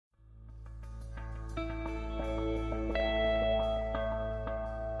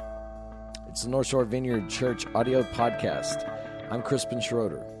It's the North Shore Vineyard Church audio podcast. I'm Crispin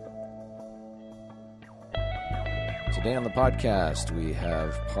Schroeder. Today on the podcast, we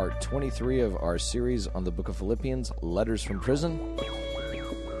have part 23 of our series on the book of Philippians, Letters from Prison.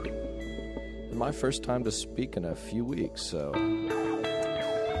 And my first time to speak in a few weeks, so...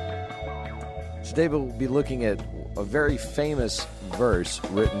 Today we'll be looking at a very famous verse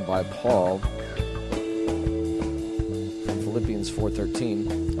written by Paul from Philippians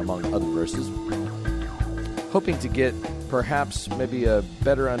 4:13, among other verses, hoping to get perhaps maybe a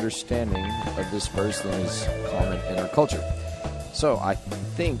better understanding of this verse than is common in our culture. So I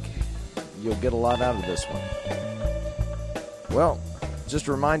think you'll get a lot out of this one. Well, just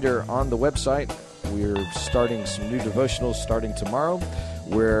a reminder, on the website, we're starting some new devotionals starting tomorrow,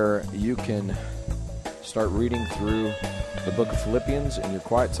 where you can start reading through the book of Philippians in your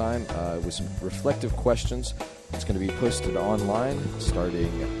quiet time with some reflective questions. It's going to be posted online starting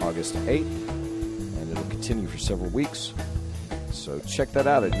August 8th, and it'll continue for several weeks. So check that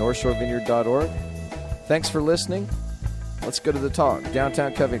out at northshorevineyard.org. Thanks for listening. Let's go to the talk.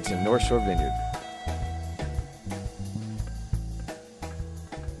 Downtown Covington, North Shore Vineyard.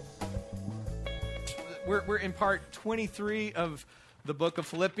 We're in part 23 of the book of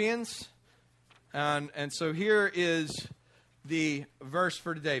Philippians. And so here is the verse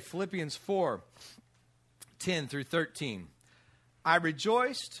for today, Philippians 4:10 through 13. I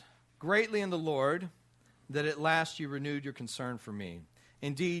rejoiced greatly in the Lord that at last you renewed your concern for me.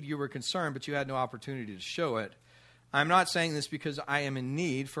 Indeed, you were concerned, but you had no opportunity to show it. I'm not saying this because I am in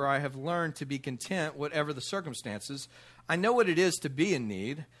need, for I have learned to be content whatever the circumstances. I know what it is to be in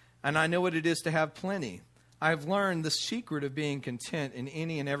need, and I know what it is to have plenty. I have learned the secret of being content in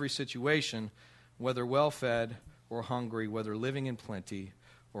any and every situation, whether well-fed or hungry, whether living in plenty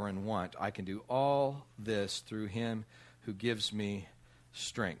or in want. I can do all this through him who gives me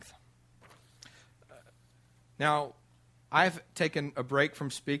strength. Now, I've taken a break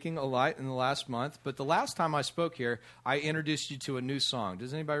from speaking a lot in the last month, but the last time I spoke here, I introduced you to a new song.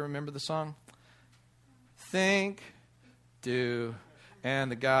 Does anybody remember the song? Think, do,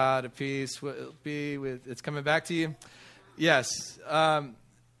 and the God of peace will be with... It's coming back to you? Yes.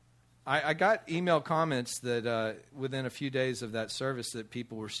 I got email comments that within a few days of that service that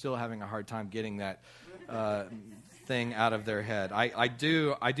people were still having a hard time getting that thing out of their head. I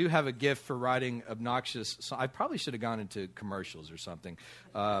do have a gift for writing obnoxious. So I probably should have gone into commercials or something,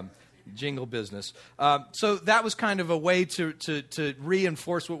 jingle business. So that was kind of a way to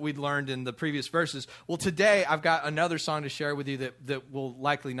reinforce what we'd learned in the previous verses. Well, today I've got another song to share with you that will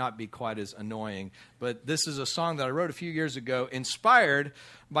likely not be quite as annoying. But this is a song that I wrote a few years ago, inspired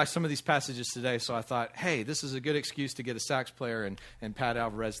by some of these passages today. So I thought, hey, this is a good excuse to get a sax player and Pat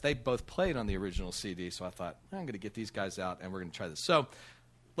Alvarez. They both played on the original CD. So I thought, I'm going to get these guys out and we're going to try this. So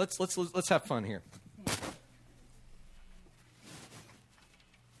let's have fun here.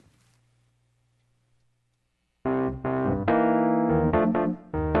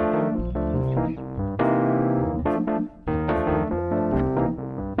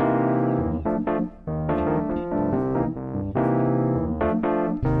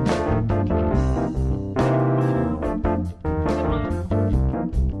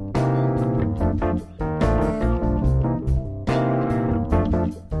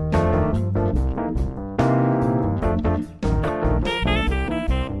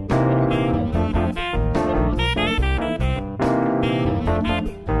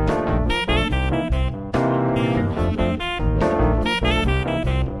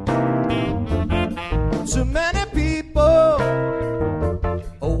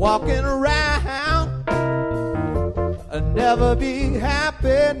 Walking around, never being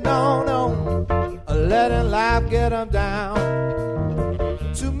happy, no, letting life get them down.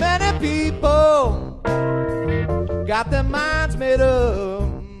 Too many people got their minds made up.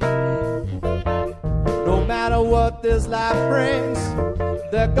 No matter what this life brings,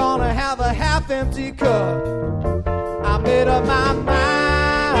 they're gonna have a half-empty cup. I made up my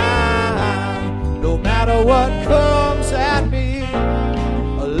mind, no matter what comes at me.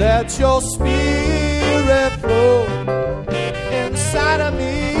 Let your spirit flow inside of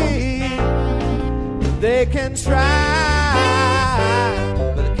me. They can try,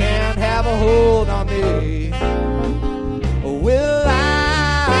 but they can't have a hold on me. Will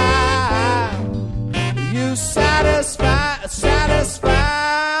I? You satisfy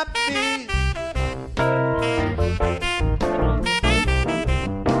me.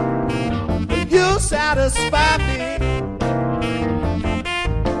 You satisfy me.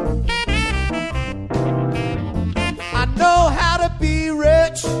 I know how to be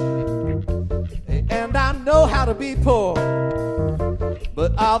rich, and I know how to be poor.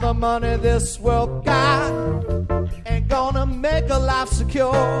 But all the money this world got ain't gonna make a life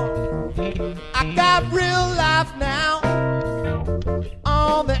secure. I got real life now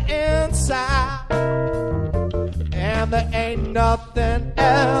on the inside, and there ain't nothing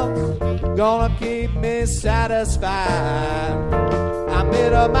else gonna keep me satisfied. I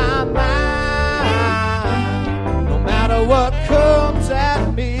made up my mind, no matter what comes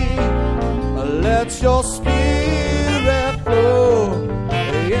at me, let your spirit flow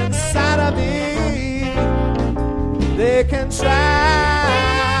inside of me. They can try,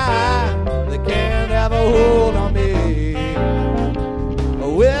 they can't have a hold on me.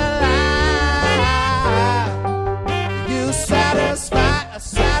 Will you satisfy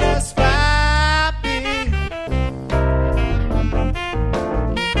me?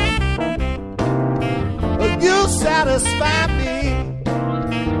 You satisfy me.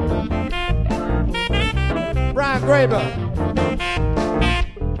 Brian Graber.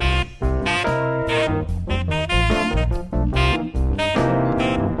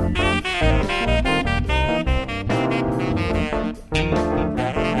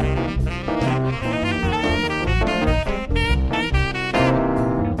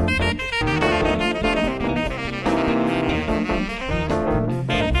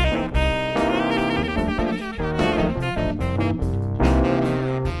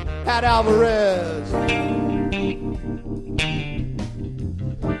 Pat Alvarez.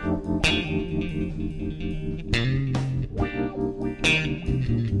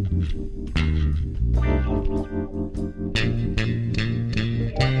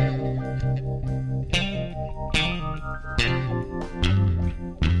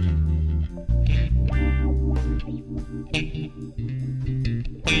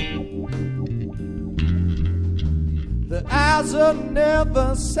 The eyes are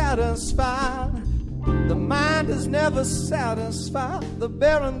never satisfied. The mind is never satisfied. The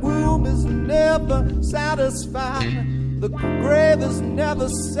barren womb is never satisfied. The grave is never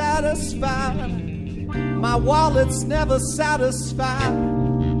satisfied. My wallet's never satisfied.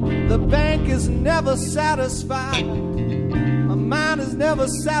 The bank is never satisfied. My mind is never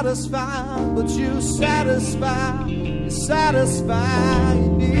satisfied. But you satisfy me. Satisfy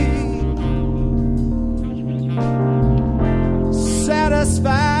me. You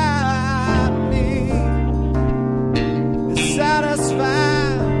satisfy me.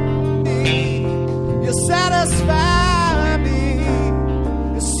 You satisfy me.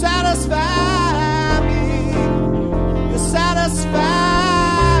 You satisfy me. You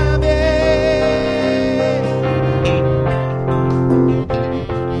satisfy me.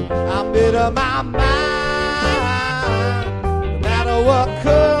 I made up my mind. No matter what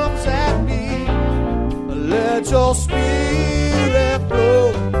comes at me, let your spirit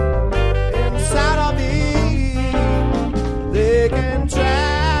flow inside of me. They can try,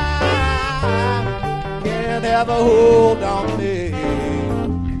 can't have a hold on me.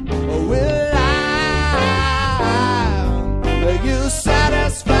 Will you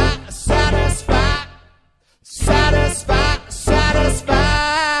satisfy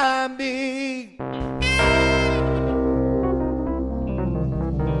me?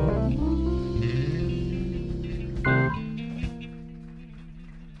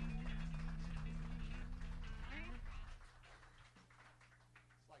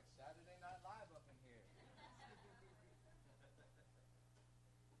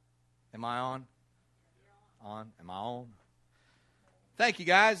 Am I on? On? Am I on? Thank you,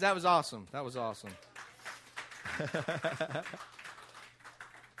 guys. That was awesome. That was awesome.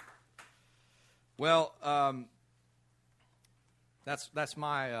 Well, that's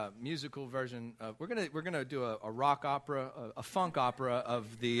my musical version. We're gonna do a rock opera, a funk opera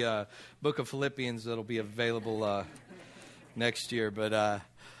of the Book of Philippians that'll be available next year. But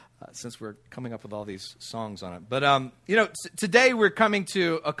since we're coming up with all these songs on it, but today we're coming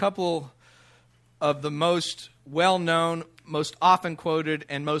to a couple of the most well-known, most often quoted,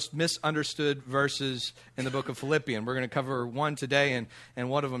 and most misunderstood verses in the Book of Philippians. We're going to cover one today and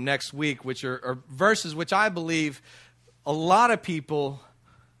one of them next week, which are verses which I believe a lot of people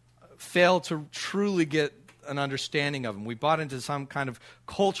fail to truly get an understanding of them. We bought into some kind of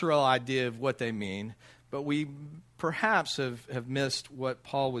cultural idea of what they mean, but we perhaps have missed what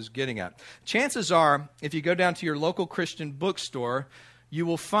Paul was getting at. Chances are, if you go down to your local Christian bookstore, you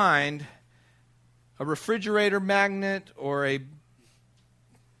will find a refrigerator magnet or a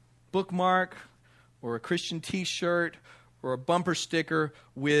bookmark or a Christian t-shirt or a bumper sticker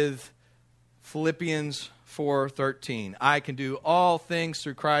with Philippians 4:13. I can do all things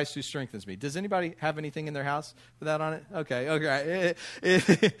through Christ who strengthens me. Does anybody have anything in their house with that on it? Okay.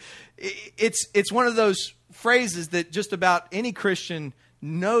 It's one of those phrases that just about any Christian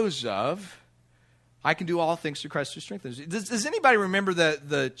knows of. I can do all things through Christ who strengthens me. Does anybody remember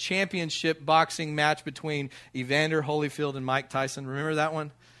the championship boxing match between Evander Holyfield and Mike Tyson? Remember that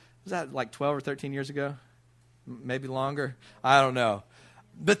one? Was that like 12 or 13 years ago? Maybe longer? I don't know.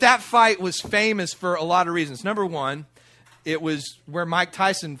 But that fight was famous for a lot of reasons. Number one, it was where Mike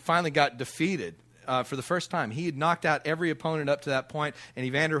Tyson finally got defeated for the first time. He had knocked out every opponent up to that point, and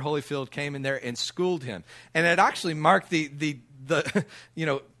Evander Holyfield came in there and schooled him. And it actually marked the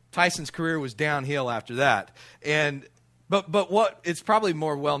Tyson's career was downhill after that. But what it's probably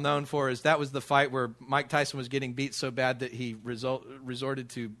more well known for is that was the fight where Mike Tyson was getting beat so bad that he resorted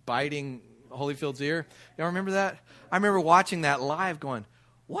to biting Holyfield's ear. Y'all remember that? I remember watching that live going,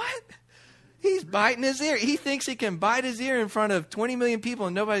 what? He's biting his ear. He thinks he can bite his ear in front of 20 million people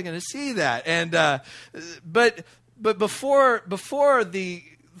and nobody's going to see that. And but before the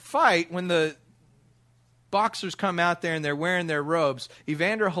fight, when the boxers come out there and they're wearing their robes,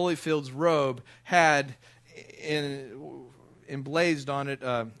 Evander Holyfield's robe had emblazed on it,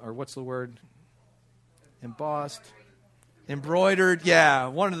 or what's the word? Embossed. Embroidered, yeah,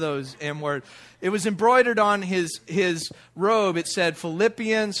 one of those M words. It was embroidered on his robe. It said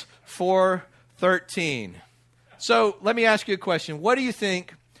Philippians 4:13. So let me ask you a question. What do you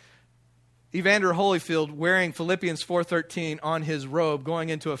think Evander Holyfield wearing Philippians 4:13 on his robe going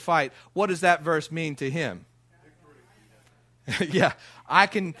into a fight, what does that verse mean to him? Yeah, I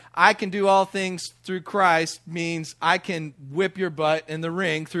can do all things through Christ means I can whip your butt in the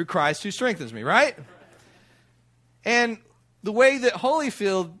ring through Christ who strengthens me, right? And the way that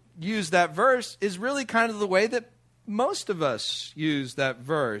Holyfield used that verse is really kind of the way that most of us use that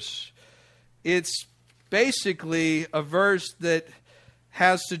verse. It's basically a verse that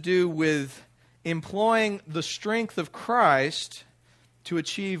has to do with employing the strength of Christ to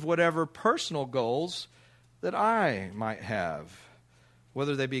achieve whatever personal goals that I might have,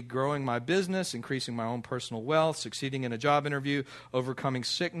 whether they be growing my business, increasing my own personal wealth, succeeding in a job interview, overcoming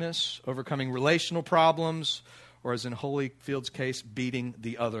sickness, overcoming relational problems, or as in Holyfield's case, beating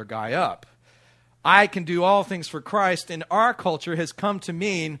the other guy up. I can do all things for Christ in our culture has come to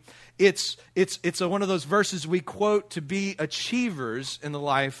mean it's one of those verses we quote to be achievers in the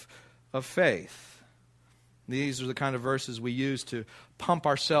life of faith. These are the kind of verses we use to pump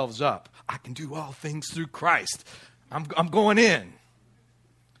ourselves up. I can do all things through Christ. I'm going in.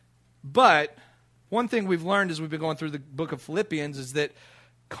 But one thing we've learned as we've been going through the book of Philippians is that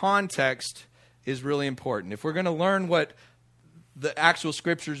context is really important. If we're going to learn what the actual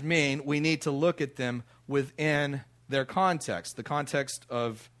scriptures mean, we need to look at them within their context, the context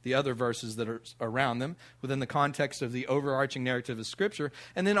of the other verses that are around them, within the context of the overarching narrative of Scripture,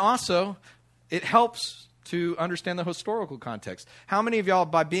 and then also it helps to understand the historical context. How many of y'all,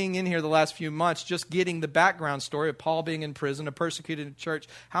 by being in here the last few months, just getting the background story of Paul being in prison, a persecuted church,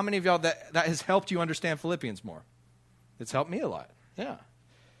 how many of y'all that has helped you understand Philippians more? It's helped me a lot, yeah.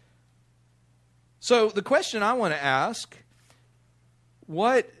 So the question I want to ask,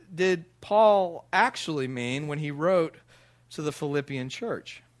 what did Paul actually mean when he wrote to the Philippian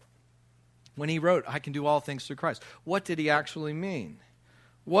church? When he wrote, I can do all things through Christ, what did he actually mean?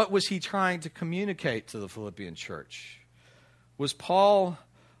 What was he trying to communicate to the Philippian church? Was Paul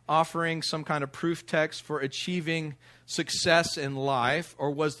offering some kind of proof text for achieving success in life,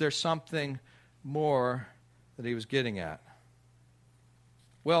 or was there something more that he was getting at?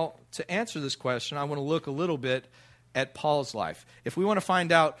 Well, to answer this question, I want to look a little bit at Paul's life. If we want to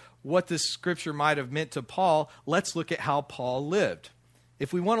find out what this scripture might have meant to Paul, let's look at how Paul lived.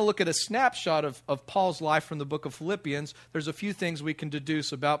 If we want to look at a snapshot of Paul's life from the book of Philippians, there's a few things we can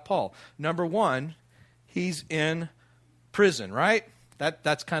deduce about Paul. Number one, he's in prison, right?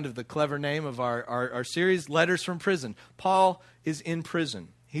 That's kind of the clever name of our series, Letters from Prison. Paul is in prison.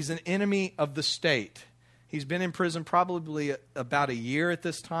 He's an enemy of the state. He's been in prison probably about a year at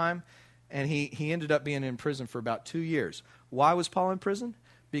this time, and he ended up being in prison for about 2 years. Why was Paul in prison?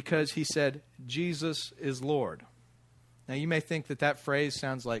 Because he said, Jesus is Lord. Now, you may think that phrase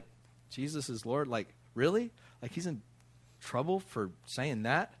sounds like, Jesus is Lord? Like, really? Like he's in trouble for saying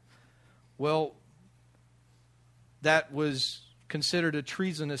that? Well, that was considered a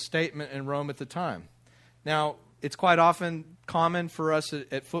treasonous statement in Rome at the time. Now, it's quite often common for us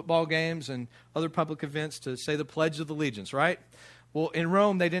at football games and other public events to say the Pledge of Allegiance, right? Well, in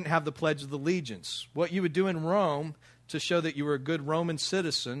Rome, they didn't have the Pledge of Allegiance. What you would do in Rome to show that you were a good Roman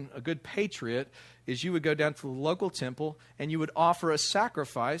citizen, a good patriot, is you would go down to the local temple and you would offer a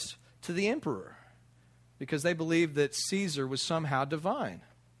sacrifice to the emperor. because they believed that Caesar was somehow divine.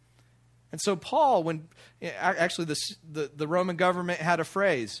 And so Paul, when actually the Roman government had a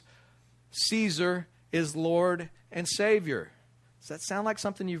phrase, Caesar is Lord and Savior. Does that sound like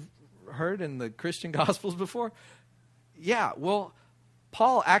something you've heard in the Christian Gospels before? Yeah, well,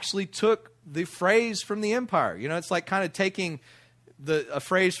 Paul actually took the phrase from the empire. You know, it's like kind of taking a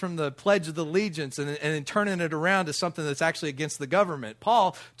phrase from the Pledge of Allegiance and then turning it around to something that's actually against the government.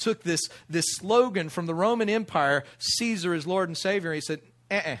 Paul took this slogan from the Roman Empire, Caesar is Lord and Savior, and he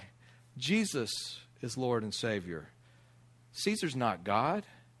said, Jesus is Lord and Savior. Caesar's not God.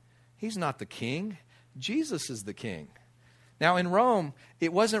 He's not the king. Jesus is the king. Now, in Rome,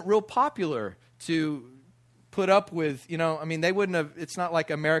 it wasn't real popular to put up with, they wouldn't have, it's not like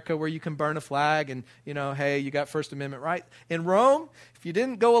America where you can burn a flag and, hey, you got First Amendment right. In Rome, if you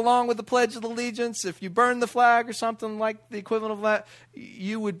didn't go along with the Pledge of Allegiance, if you burned the flag or something like the equivalent of that,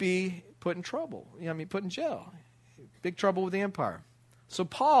 you would be put in trouble. Put in jail. Big trouble with the empire. So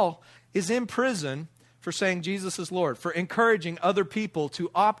Paul is in prison for saying Jesus is Lord, for encouraging other people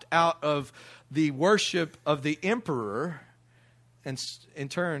to opt out of the worship of the emperor and in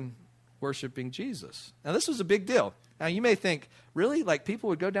turn worshiping Jesus. Now, this was a big deal. Now, you may think, really? Like people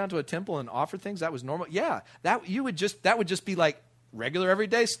would go down to a temple and offer things? That was normal? Yeah, that would just be like regular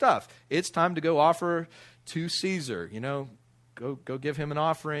everyday stuff. It's time to go offer to Caesar. Go give him an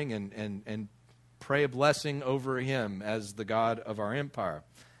offering and pray a blessing over him as the God of our empire.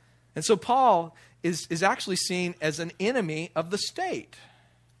 And so Paul is actually seen as an enemy of the state.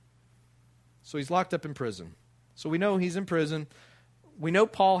 So he's locked up in prison. So we know he's in prison. We know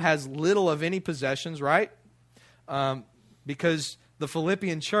Paul has little of any possessions, right? Because the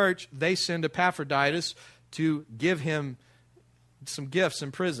Philippian church, they send Epaphroditus to give him some gifts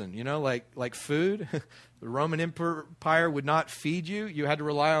in prison, like food. The Roman Empire would not feed you. You had to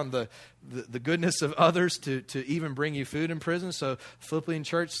rely on the goodness of others to even bring you food in prison. So Philippian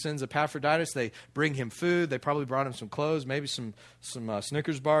church sends Epaphroditus. They bring him food. They probably brought him some clothes, maybe some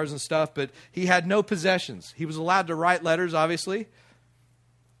Snickers bars and stuff. But he had no possessions. He was allowed to write letters, obviously.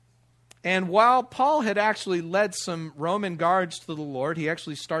 And while Paul had actually led some Roman guards to the Lord, he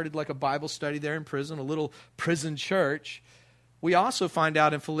actually started like a Bible study there in prison, a little prison church. We also find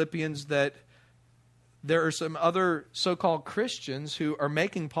out in Philippians that there are some other so-called Christians who are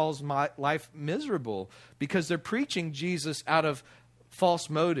making Paul's life miserable because they're preaching Jesus out of false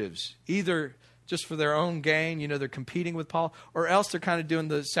motives, either just for their own gain, they're competing with Paul, or else they're kind of doing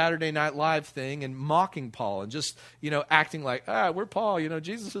the Saturday Night Live thing and mocking Paul and just, acting like, we're Paul,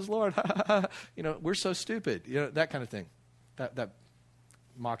 Jesus is Lord, we're so stupid, that kind of thing. That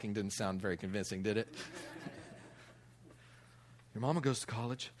mocking didn't sound very convincing, did it? Your mama goes to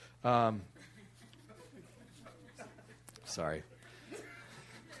college. Sorry.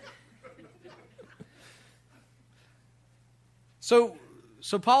 So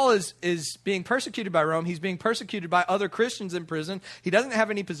Paul is being persecuted by Rome. He's being persecuted by other Christians in prison. He doesn't have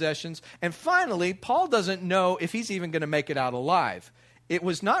any possessions. And finally, Paul doesn't know if he's even going to make it out alive. It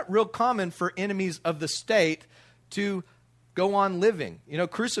was not real common for enemies of the state to go on living.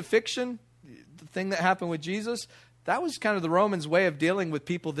 Crucifixion, the thing that happened with Jesus, that was kind of the Romans' way of dealing with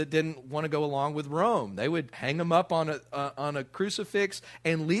people that didn't want to go along with Rome. They would hang them up on a crucifix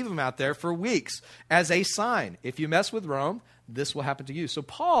and leave them out there for weeks as a sign. If you mess with Rome, this will happen to you. So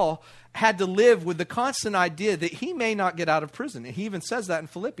Paul had to live with the constant idea that he may not get out of prison. And he even says that in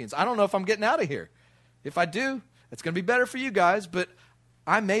Philippians. I don't know if I'm getting out of here. If I do, it's going to be better for you guys, but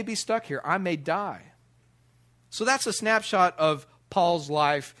I may be stuck here. I may die. So that's a snapshot of Paul's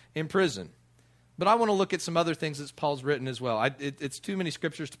life in prison. But I want to look at some other things that Paul's written as well. It's too many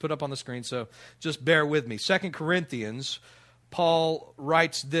scriptures to put up on the screen, so just bear with me. 2 Corinthians, Paul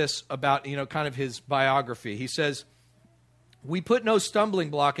writes this about, kind of his biography. He says, "We put no stumbling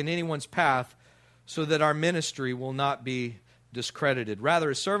block in anyone's path so that our ministry will not be discredited.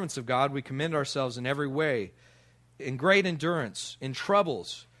 Rather, as servants of God, we commend ourselves in every way, in great endurance, in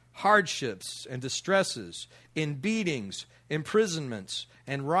troubles, hardships, and distresses, in beatings, imprisonments,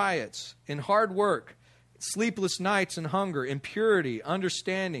 and riots, in hard work, sleepless nights and hunger, in purity,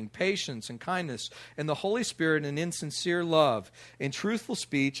 understanding, patience, and kindness, in the Holy Spirit and in sincere love, in truthful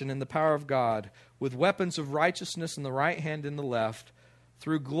speech and in the power of God, with weapons of righteousness in the right hand and the left,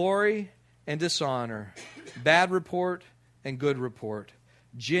 through glory and dishonor, bad report and good report,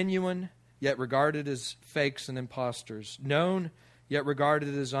 genuine, yet regarded as fakes and impostors, known, yet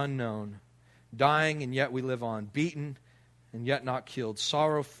regarded as unknown, dying, and yet we live on, beaten, and yet not killed,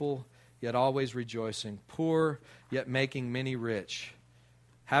 sorrowful, yet always rejoicing, poor, yet making many rich,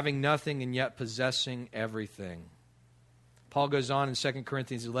 having nothing, and yet possessing everything." Paul goes on in 2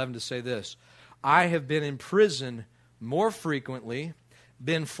 Corinthians 11 to say this, I have been in prison more frequently,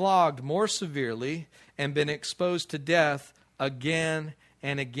 been flogged more severely, and been exposed to death again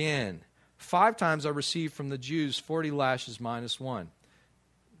and again. 5 times I received from the Jews 40 lashes minus 1.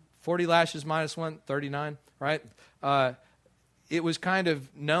 40 lashes minus 1, 39, right? It was kind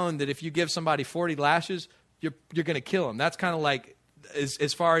of known that if you give somebody 40 lashes, you're going to kill them. That's kind of like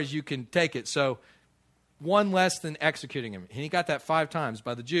as far as you can take it. So 1 less than executing him. And he got that 5 times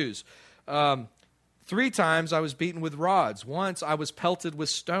by the Jews. 3 times I was beaten with rods. Once I was pelted with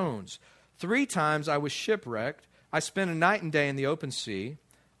stones. 3 times I was shipwrecked. I spent a night and day in the open sea.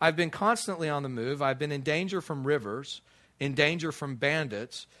 I've been constantly on the move. I've been in danger from rivers, in danger from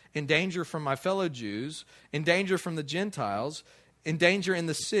bandits, in danger from my fellow Jews, in danger from the Gentiles, in danger in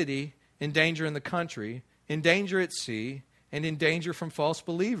the city, in danger in the country, in danger at sea, and in danger from false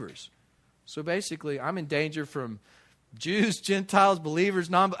believers. So basically, I'm in danger from Jews, Gentiles, believers,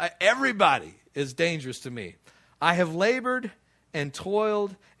 everybody is dangerous to me. I have labored and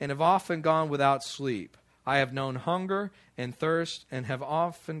toiled and have often gone without sleep. I have known hunger and thirst and have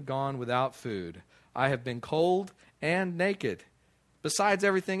often gone without food. I have been cold and naked. Besides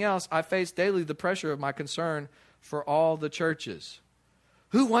everything else, I face daily the pressure of my concern for all the churches.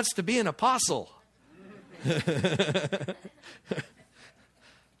 Who wants to be an apostle?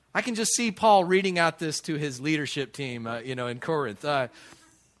 I can just see Paul reading out this to his leadership team, in Corinth.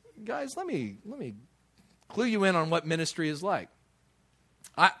 Guys, let me clue you in on what ministry is like.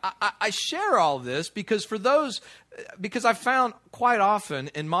 I share all this because I've found quite often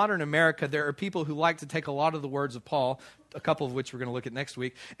in modern America there are people who like to take a lot of the words of Paul, a couple of which we're going to look at next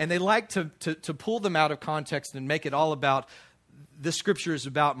week, and they like to pull them out of context and make it all about this scripture is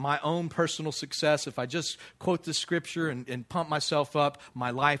about my own personal success. If I just quote the scripture and pump myself up, my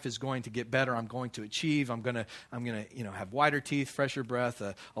life is going to get better. I'm going to achieve. I'm gonna have whiter teeth, fresher breath,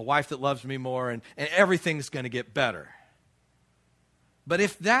 a wife that loves me more, and everything's going to get better. But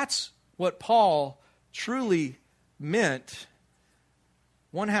if that's what Paul truly meant,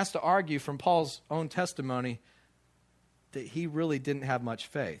 one has to argue from Paul's own testimony that he really didn't have much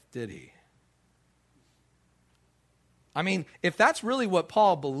faith, did he? I mean, if that's really what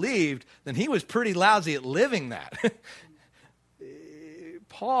Paul believed, then he was pretty lousy at living that.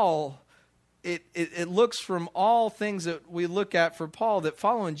 Paul, it looks from all things that we look at for Paul that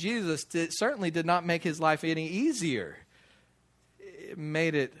following Jesus certainly did not make his life any easier. It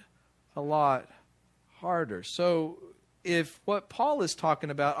made it a lot harder. So if what Paul is talking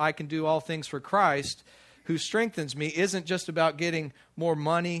about, I can do all things for Christ who strengthens me, isn't just about getting more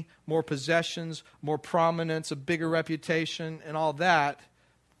money, more possessions, more prominence, a bigger reputation, and all that,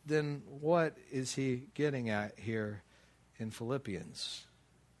 then what is he getting at here in Philippians?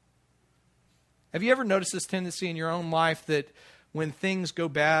 Have you ever noticed this tendency in your own life that when things go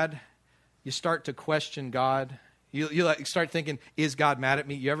bad, you start to question God? You start thinking, is God mad at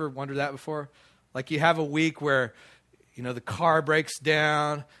me? You ever wondered that before? Like you have a week where the car breaks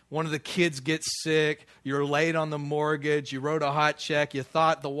down, one of the kids gets sick, you're late on the mortgage, you wrote a hot check, you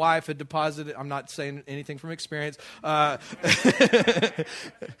thought the wife had deposited, I'm not saying anything from experience, and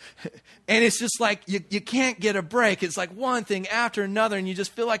it's just like you can't get a break. It's like one thing after another, and you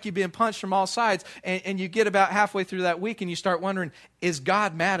just feel like you're being punched from all sides, and you get about halfway through that week, and you start wondering, is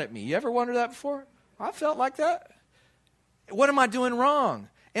God mad at me? You ever wondered that before? I felt like that. What am I doing wrong?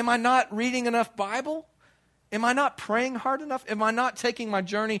 Am I not reading enough Bible? Am I not praying hard enough? Am I not taking my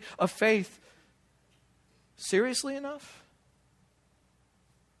journey of faith seriously enough?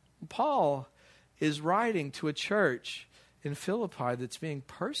 Paul is writing to a church in Philippi that's being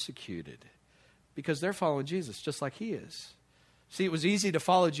persecuted because they're following Jesus just like he is. See, it was easy to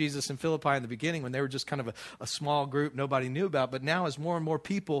follow Jesus in Philippi in the beginning when they were just kind of a small group nobody knew about. But now as more and more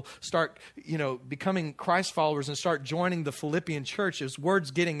people start, becoming Christ followers and start joining the Philippian church, as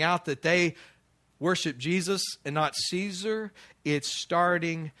word's getting out that they worship Jesus and not Caesar, it's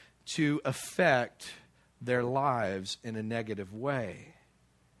starting to affect their lives in a negative way.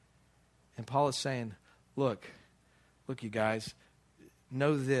 And Paul is saying, look, you guys,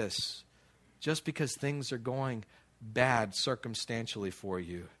 know this. Just because things are going bad circumstantially for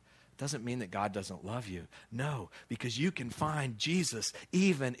you doesn't mean that God doesn't love you. No, because you can find Jesus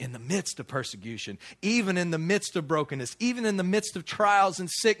even in the midst of persecution, even in the midst of brokenness, even in the midst of trials and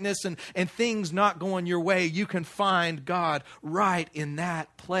sickness and things not going your way. You can find God right in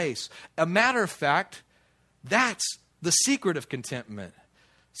that place. A matter of fact, that's the secret of contentment.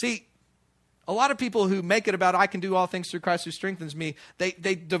 See, a lot of people who make it about I can do all things through Christ who strengthens me,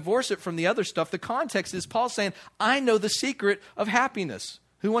 they divorce it from the other stuff. The context is Paul saying, I know the secret of happiness.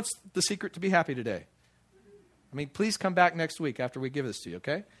 Who wants the secret to be happy today? I mean, please come back next week after we give this to you,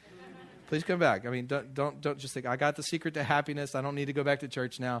 okay? Please come back. I mean, don't just think, I got the secret to happiness. I don't need to go back to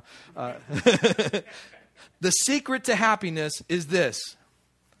church now. The secret to happiness is this.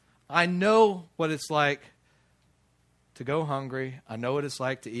 I know what it's like to go hungry. I know what it's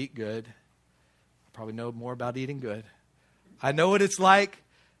like to eat good. I probably know more about eating good. I know what it's like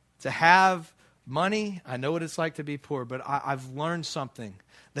to have money. I know what it's like to be poor. But I've learned something,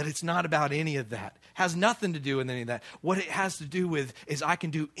 that it's not about any of that. It has nothing to do with any of that. What it has to do with is I can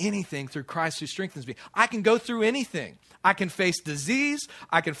do anything through Christ who strengthens me. I can go through anything. I can face disease.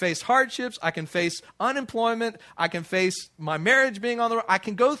 I can face hardships. I can face unemployment. I can face my marriage being on the road. I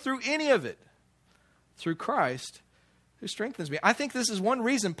can go through any of it through Christ who strengthens me. I think this is one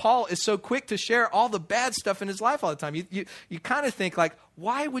reason Paul is so quick to share all the bad stuff in his life all the time. You kind of think like,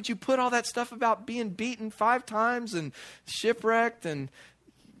 why would you put all that stuff about being beaten 5 times and shipwrecked and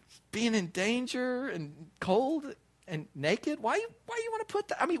being in danger and cold and naked? Why you want to put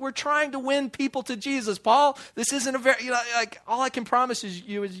that? I mean, we're trying to win people to Jesus, Paul. This isn't a very, like, all I can promise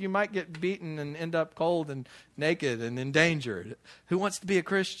you is you might get beaten and end up cold and naked and endangered. Who wants to be a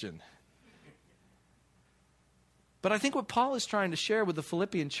Christian? But I think what Paul is trying to share with the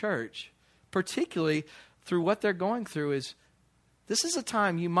Philippian church, particularly through what they're going through, is this is a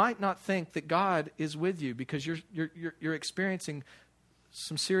time you might not think that God is with you because you're experiencing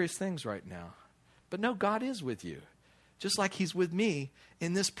some serious things right now. But no, God is with you. Just like he's with me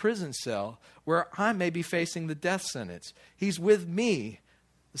in this prison cell where I may be facing the death sentence. He's with me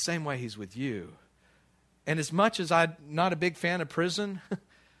the same way he's with you. And as much as I'm not a big fan of prison,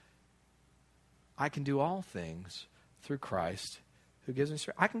 I can do all things through Christ who gives me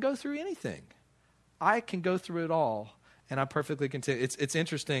strength. I can go through anything. I can go through it all, and I'm perfectly content. It's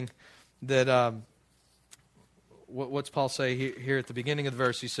interesting that what's Paul say here at the beginning of the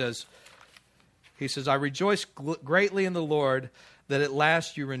verse? He says, I rejoice greatly in the Lord that at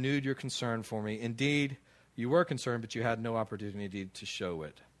last you renewed your concern for me. Indeed, you were concerned, but you had no opportunity to show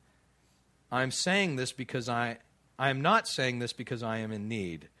it. I'm saying this because I am not saying this because I am in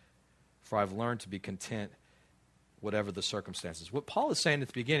need, for I've learned to be content whatever the circumstances. What Paul is saying at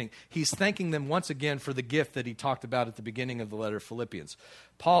the beginning, he's thanking them once again for the gift that he talked about at the beginning of the letter of Philippians.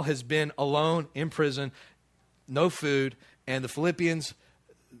 Paul has been alone in prison, no food, and the Philippians,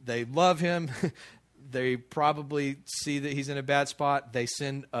 they love him. They probably see that he's in a bad spot. They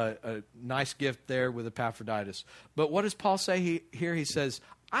send a nice gift there with Epaphroditus. But what does Paul say here? He says,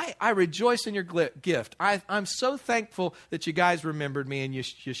 I rejoice in your gift. I'm so thankful that you guys remembered me and you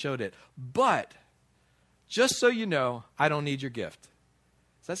showed it. But just so you know, I don't need your gift.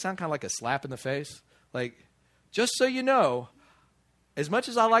 Does that sound kind of like a slap in the face? Like, just so you know, as much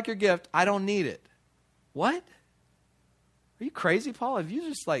as I like your gift, I don't need it. What? Are you crazy, Paul? Are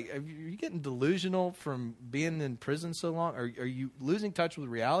you getting delusional from being in prison so long? Are you losing touch with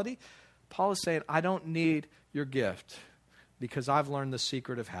reality? Paul is saying, I don't need your gift because I've learned the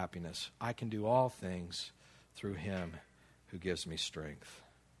secret of happiness. I can do all things through him who gives me strength.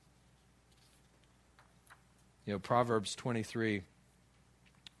 You know, Proverbs 23,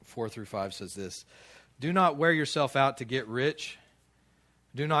 4-5 says this, do not wear yourself out to get rich.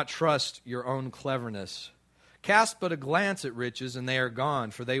 Do not trust your own cleverness. Cast but a glance at riches, and they are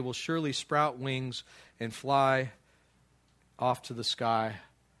gone, for they will surely sprout wings and fly off to the sky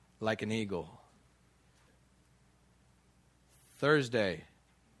like an eagle.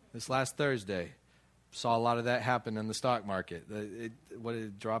 This last Thursday, saw a lot of that happen in the stock market.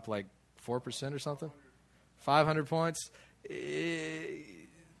 It dropped like 4% or something? 500 points.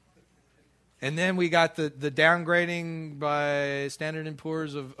 And then we got the downgrading by Standard &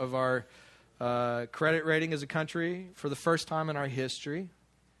 Poor's of our credit rating as a country for the first time in our history.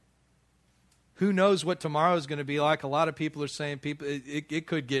 Who knows what tomorrow is going to be like? A lot of people are saying it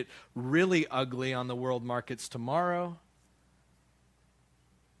could get really ugly on the world markets tomorrow.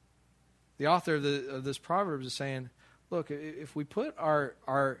 The author of this proverb is saying, look, if we put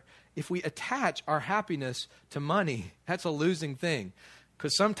if we attach our happiness to money, that's a losing thing.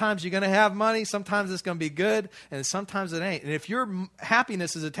 Because sometimes you're going to have money, sometimes it's going to be good, and sometimes it ain't. And if your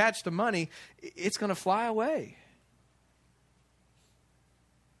happiness is attached to money, it's going to fly away.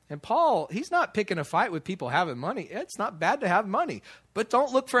 And Paul, he's not picking a fight with people having money. It's not bad to have money, but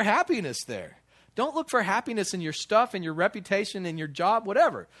don't look for happiness there. Don't look for happiness in your stuff, in your reputation, in your job,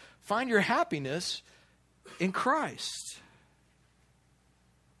 whatever. Find your happiness in Christ.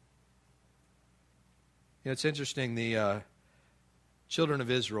 You know, it's interesting, the children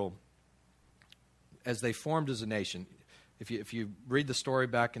of Israel, as they formed as a nation, if you read the story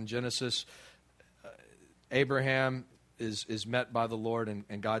back in Genesis, Abraham is met by the Lord,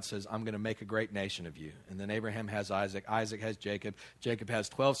 and God says, I'm going to make a great nation of you. And then Abraham has Isaac. Isaac has Jacob. Jacob has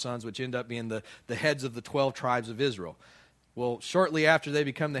 12 sons, which end up being the heads of the 12 tribes of Israel. Well, shortly after they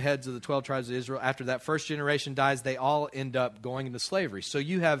become the heads of the 12 tribes of Israel, after that first generation dies, they all end up going into slavery. So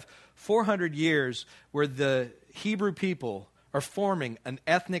you have 400 years where the Hebrew people are forming an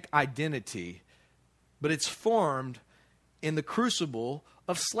ethnic identity, but it's formed in the crucible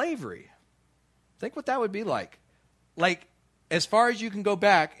of slavery. Think what that would be like. Like, as far as you can go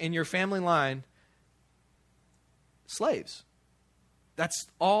back in your family line, slaves. That's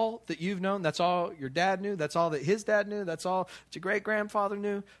all that you've known. That's all your dad knew. That's all that his dad knew. That's all that your great-grandfather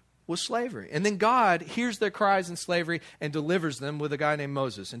knew was slavery. And then God hears their cries in slavery and delivers them with a guy named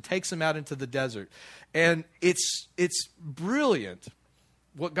Moses and takes them out into the desert. And it's brilliant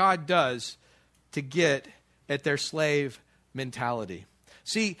what God does to get at their slave mentality.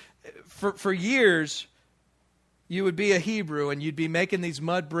 See, for years, you would be a Hebrew and you'd be making these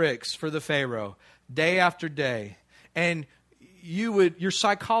mud bricks for the Pharaoh day after day. And your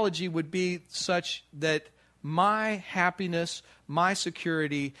psychology would be such that my happiness, my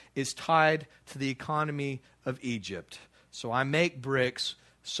security is tied to the economy of Egypt. So I make bricks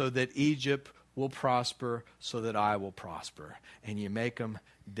so that Egypt will prosper, so that I will prosper. And you make them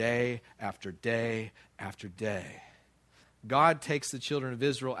day after day after day. God takes the children of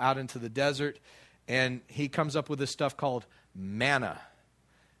Israel out into the desert, and he comes up with this stuff called manna.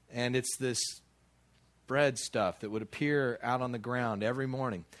 And it's this bread stuff that would appear out on the ground every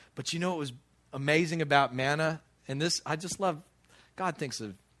morning. But you know what was amazing about manna? And this, I just love, God thinks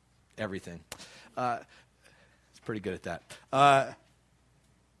of everything. He's pretty good at that.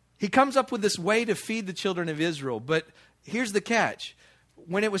 He comes up with this way to feed the children of Israel. But here's the catch.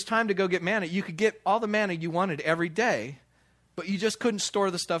 When it was time to go get manna, you could get all the manna you wanted every day, but you just couldn't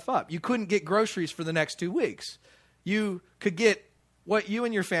store the stuff up. You couldn't get groceries for the next 2 weeks. You could get what you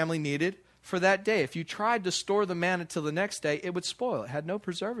and your family needed for that day. If you tried to store the manna till the next day, it would spoil. It had no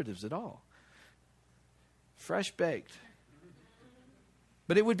preservatives at all. Fresh baked.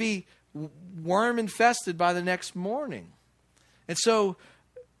 But it would be worm infested by the next morning. And so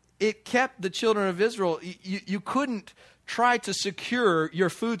it kept the children of Israel. You couldn't try to secure your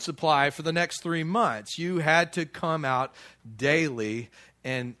food supply for the next 3 months. You had to come out daily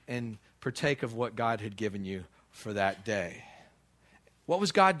and partake of what God had given you for that day. What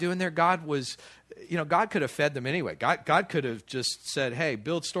was God doing there? God could have fed them anyway. God could have just said, hey,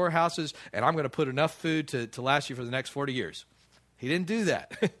 build storehouses, and I'm going to put enough food to last you for the next 40 years. He didn't do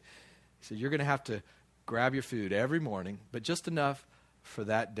that. He said, you're going to have to grab your food every morning, but just enough for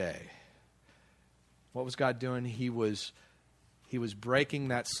that day. What was God doing? He was breaking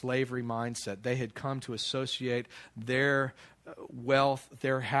that slavery mindset. They had come to associate their wealth,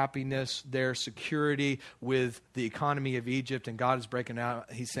 their happiness, their security with the economy of Egypt, and God is breaking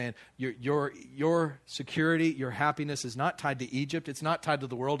out. He's saying, your security, your happiness is not tied to Egypt. It's not tied to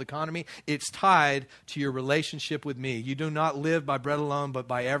the world economy. It's tied to your relationship with me. You do not live by bread alone, but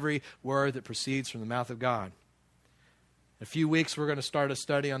by every word that proceeds from the mouth of God. In a few weeks, we're going to start a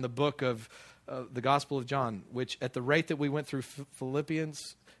study on the book of the Gospel of John, which at the rate that we went through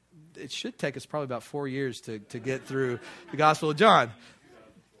Philippians, it should take us probably about 4 years to get through the Gospel of John.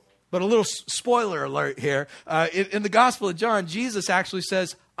 But a little spoiler alert here. In the Gospel of John, Jesus actually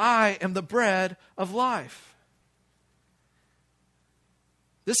says, I am the bread of life.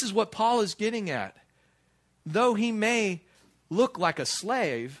 This is what Paul is getting at. Though he may look like a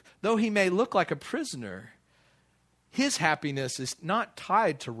slave, though he may look like a prisoner, his happiness is not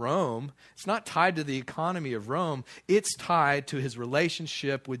tied to Rome. It's not tied to the economy of Rome. It's tied to his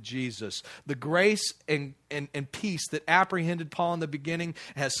relationship with Jesus. The grace and peace that apprehended Paul in the beginning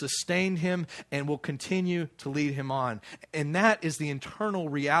has sustained him and will continue to lead him on. And that is the internal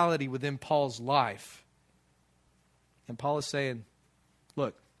reality within Paul's life. And Paul is saying,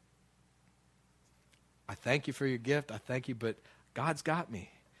 look, I thank you for your gift. I thank you, but God's got me.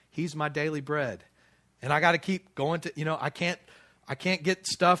 He's my daily bread. And I got to keep going to, I can't get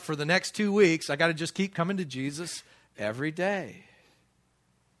stuff for the next 2 weeks. I got to just keep coming to Jesus every day.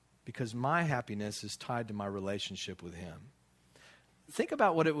 Because my happiness is tied to my relationship with him. Think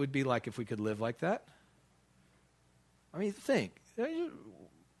about what it would be like if we could live like that. I mean, think.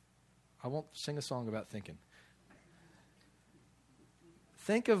 I won't sing a song about thinking.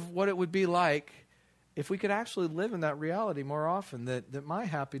 Think of what it would be like if we could actually live in that reality more often, that my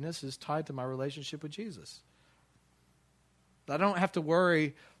happiness is tied to my relationship with Jesus. I don't have to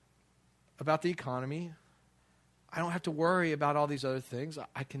worry about the economy. I don't have to worry about all these other things.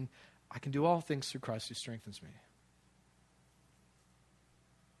 I can do all things through Christ who strengthens me.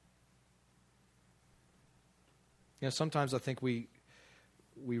 You know, sometimes I think we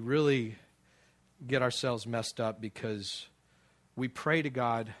really get ourselves messed up because we pray to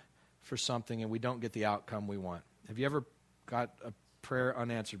God for something and we don't get the outcome we want. Have you ever got a prayer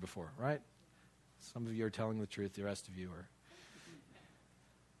unanswered before, right? Some of you are telling the truth, the rest of you are.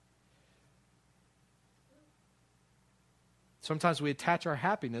 Sometimes we attach our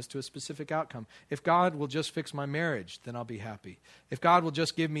happiness to a specific outcome. If God will just fix my marriage, then I'll be happy. If God will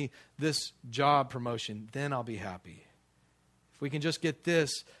just give me this job promotion, then I'll be happy. If we can just get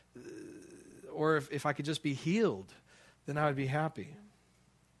this, or if I could just be healed, then I would be happy.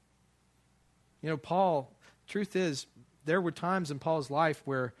 You know, Paul, truth is, there were times in Paul's life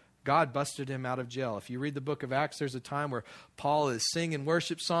where God busted him out of jail. If you read the book of Acts, there's a time where Paul is singing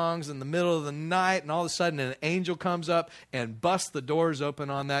worship songs in the middle of the night, and all of a sudden an angel comes up and busts the doors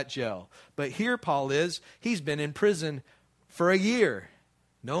open on that jail. But here Paul is, he's been in prison for a year.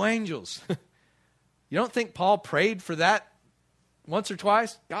 No angels. You don't think Paul prayed for that once or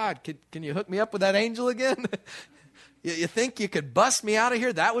twice? God, can you hook me up with that angel again? You think you could bust me out of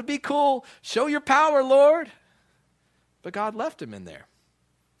here? That would be cool. Show your power, Lord. But God left him in there.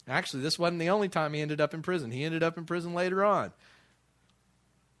 Actually, this wasn't the only time he ended up in prison. He ended up in prison later on.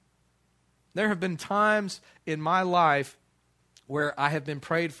 There have been times in my life where I have been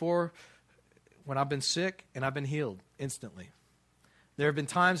prayed for when I've been sick and I've been healed instantly. There have been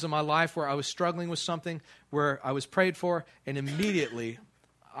times in my life where I was struggling with something, where I was prayed for, and immediately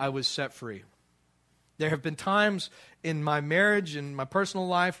I was set free. There have been times in my marriage and my personal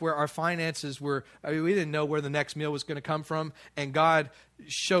life where our finances were, we didn't know where the next meal was going to come from, and God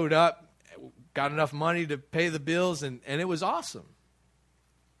showed up, got enough money to pay the bills, and it was awesome.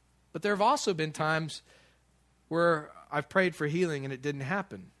 But there have also been times where I've prayed for healing and it didn't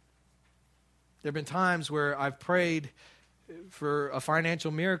happen. There have been times where I've prayed for a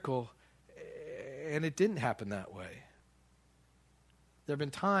financial miracle and it didn't happen that way. There have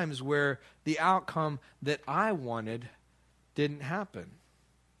been times where the outcome that I wanted didn't happen.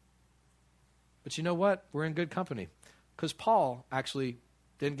 But you know what? We're in good company. Because Paul actually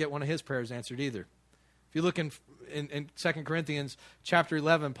didn't get one of his prayers answered either. If you look in 2 Corinthians chapter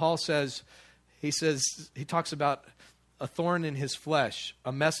 11, Paul says, he talks about a thorn in his flesh,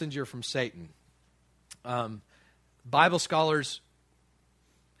 a messenger from Satan. Bible scholars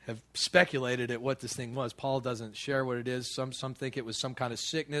have speculated at what this thing was. Paul doesn't share what it is. Some think it was some kind of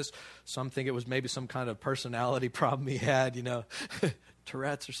sickness. Some think it was maybe some kind of personality problem he had,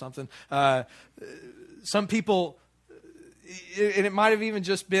 Tourette's or something. Some people, and it might have even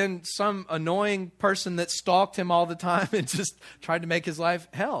just been some annoying person that stalked him all the time and just tried to make his life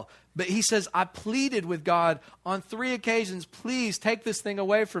hell. But he says, I pleaded with God on 3 occasions, please take this thing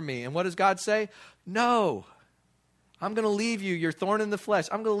away from me. And what does God say? No. I'm going to leave you your thorn in the flesh.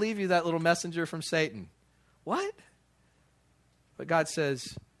 I'm going to leave you that little messenger from Satan. What? But God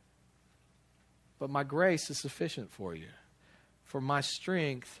says, but my grace is sufficient for you. For my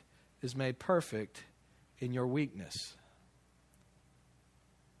strength is made perfect in your weakness.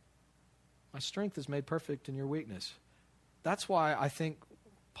 My strength is made perfect in your weakness. That's why I think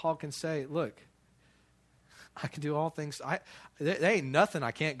Paul can say, look, I can do all things. There ain't nothing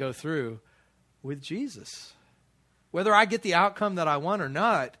I can't go through with Jesus. Whether I get the outcome that I want or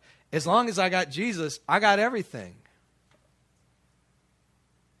not, as long as I got Jesus, I got everything.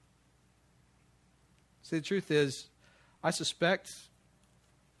 See, the truth is, I suspect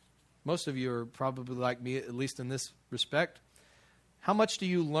most of you are probably like me, at least in this respect. How much do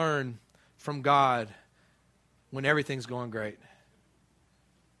you learn from God when everything's going great?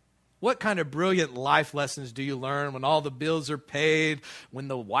 What kind of brilliant life lessons do you learn when all the bills are paid, when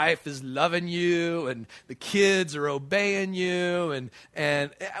the wife is loving you and the kids are obeying you?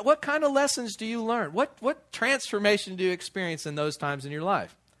 And what kind of lessons do you learn? What transformation do you experience in those times in your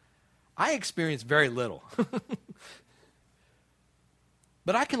life? I experienced very little.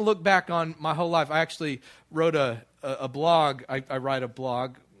 But I can look back on my whole life. I actually wrote a blog. I write a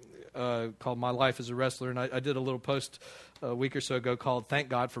blog called My Life as a Wrestler, and I did a little post a week or so ago called Thank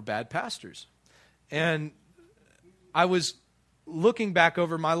God for Bad Pastors. And I was looking back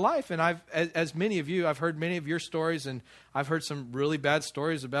over my life, and as many of you, I've heard many of your stories, and I've heard some really bad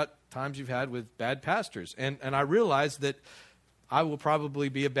stories about times you've had with bad pastors. And I realized that I will probably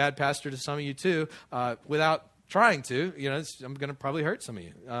be a bad pastor to some of you too, without trying to. I'm going to probably hurt some of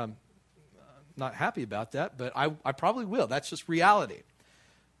you. Not happy about that, but I probably will. That's just reality.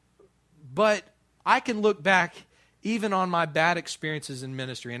 But I can look back even on my bad experiences in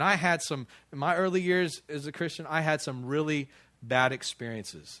ministry. And I had some, in my early years as a Christian, I had some really bad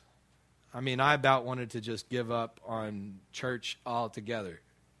experiences. I mean, I about wanted to just give up on church altogether.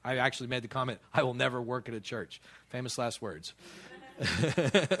 I actually made the comment, I will never work at a church. Famous last words.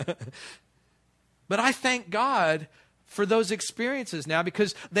 But I thank God for those experiences now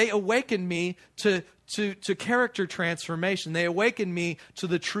because they awaken me to character transformation. They awaken me to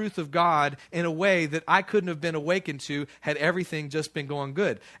the truth of God in a way that I couldn't have been awakened to had everything just been going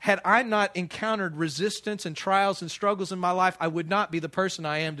good. Had I not encountered resistance and trials and struggles in my life, I would not be the person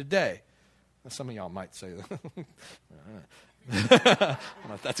I am today. Now, some of y'all might say that. I don't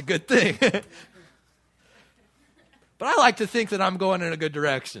know if that's a good thing. But I like to think that I'm going in a good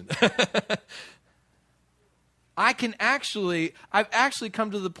direction. I've actually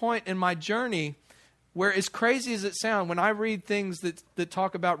come to the point in my journey where, as crazy as it sounds, when I read things that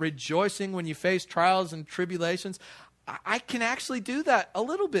talk about rejoicing when you face trials and tribulations, I can actually do that a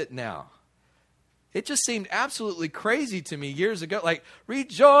little bit now. It just seemed absolutely crazy to me years ago. Like,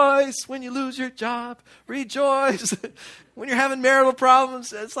 rejoice when you lose your job. Rejoice when you're having marital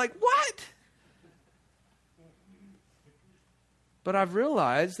problems. It's like, what? But I've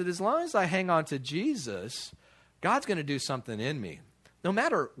realized that as long as I hang on to Jesus, God's going to do something in me, no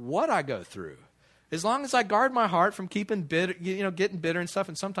matter what I go through. As long as I guard my heart from keeping bitter, getting bitter and stuff,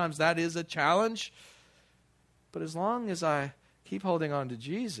 and sometimes that is a challenge. But as long as I keep holding on to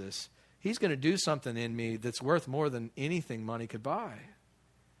Jesus, He's going to do something in me that's worth more than anything money could buy.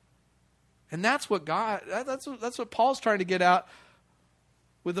 And that's what Paul's trying to get out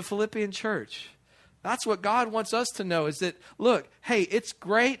with the Philippian church. That's what God wants us to know is that, look, hey, it's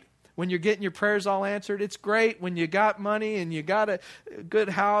great when you're getting your prayers all answered. It's great when you got money and you got a good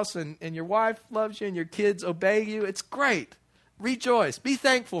house and your wife loves you and your kids obey you. It's great. Rejoice. Be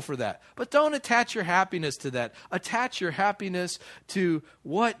thankful for that. But don't attach your happiness to that. Attach your happiness to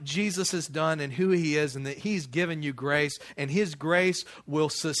what Jesus has done and who He is, and that He's given you grace, and His grace will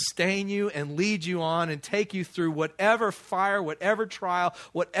sustain you and lead you on and take you through whatever fire, whatever trial,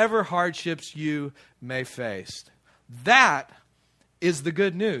 whatever hardships you may face. That is the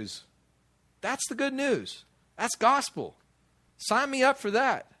good news. That's the good news. That's gospel. Sign me up for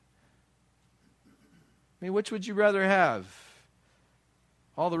that. I mean, which would you rather have?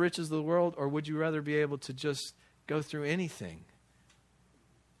 All the riches of the world, or would you rather be able to just go through anything?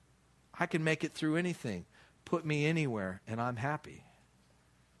 I can make it through anything. Put me anywhere, and I'm happy.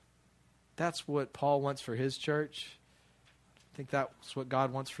 That's what Paul wants for his church. I think that's what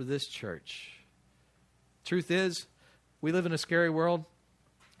God wants for this church. Truth is, we live in a scary world.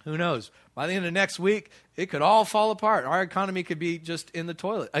 Who knows? By the end of next week, it could all fall apart. Our economy could be just in the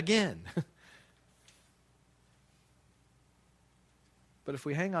toilet again. But if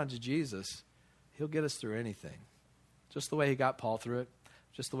we hang on to Jesus, He'll get us through anything. Just the way He got Paul through it.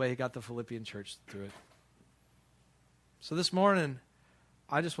 Just the way He got the Philippian church through it. So this morning,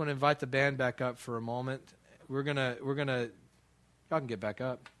 I just want to invite the band back up for a moment. We're gonna. Y'all can get back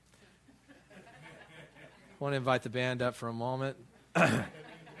up. I want to invite the band up for a moment. I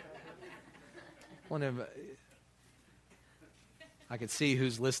can see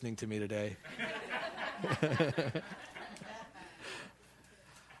who's listening to me today.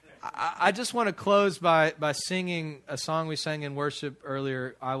 I just want to close by singing a song we sang in worship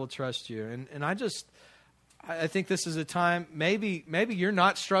earlier, I Will Trust You. And I think this is a time, maybe you're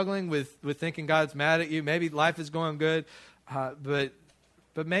not struggling with thinking God's mad at you. Maybe life is going good.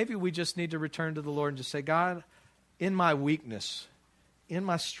 But maybe we just need to return to the Lord and just say, God, in my weakness, in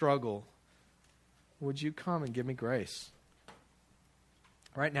my struggle, would you come and give me grace?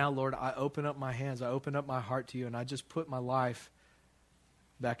 Right now, Lord, I open up my hands. I open up my heart to you, and I just put my life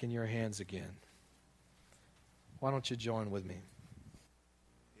back in your hands again. Why don't you join with me?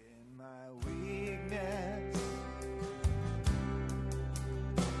 In my weakness,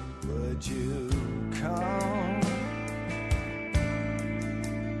 would you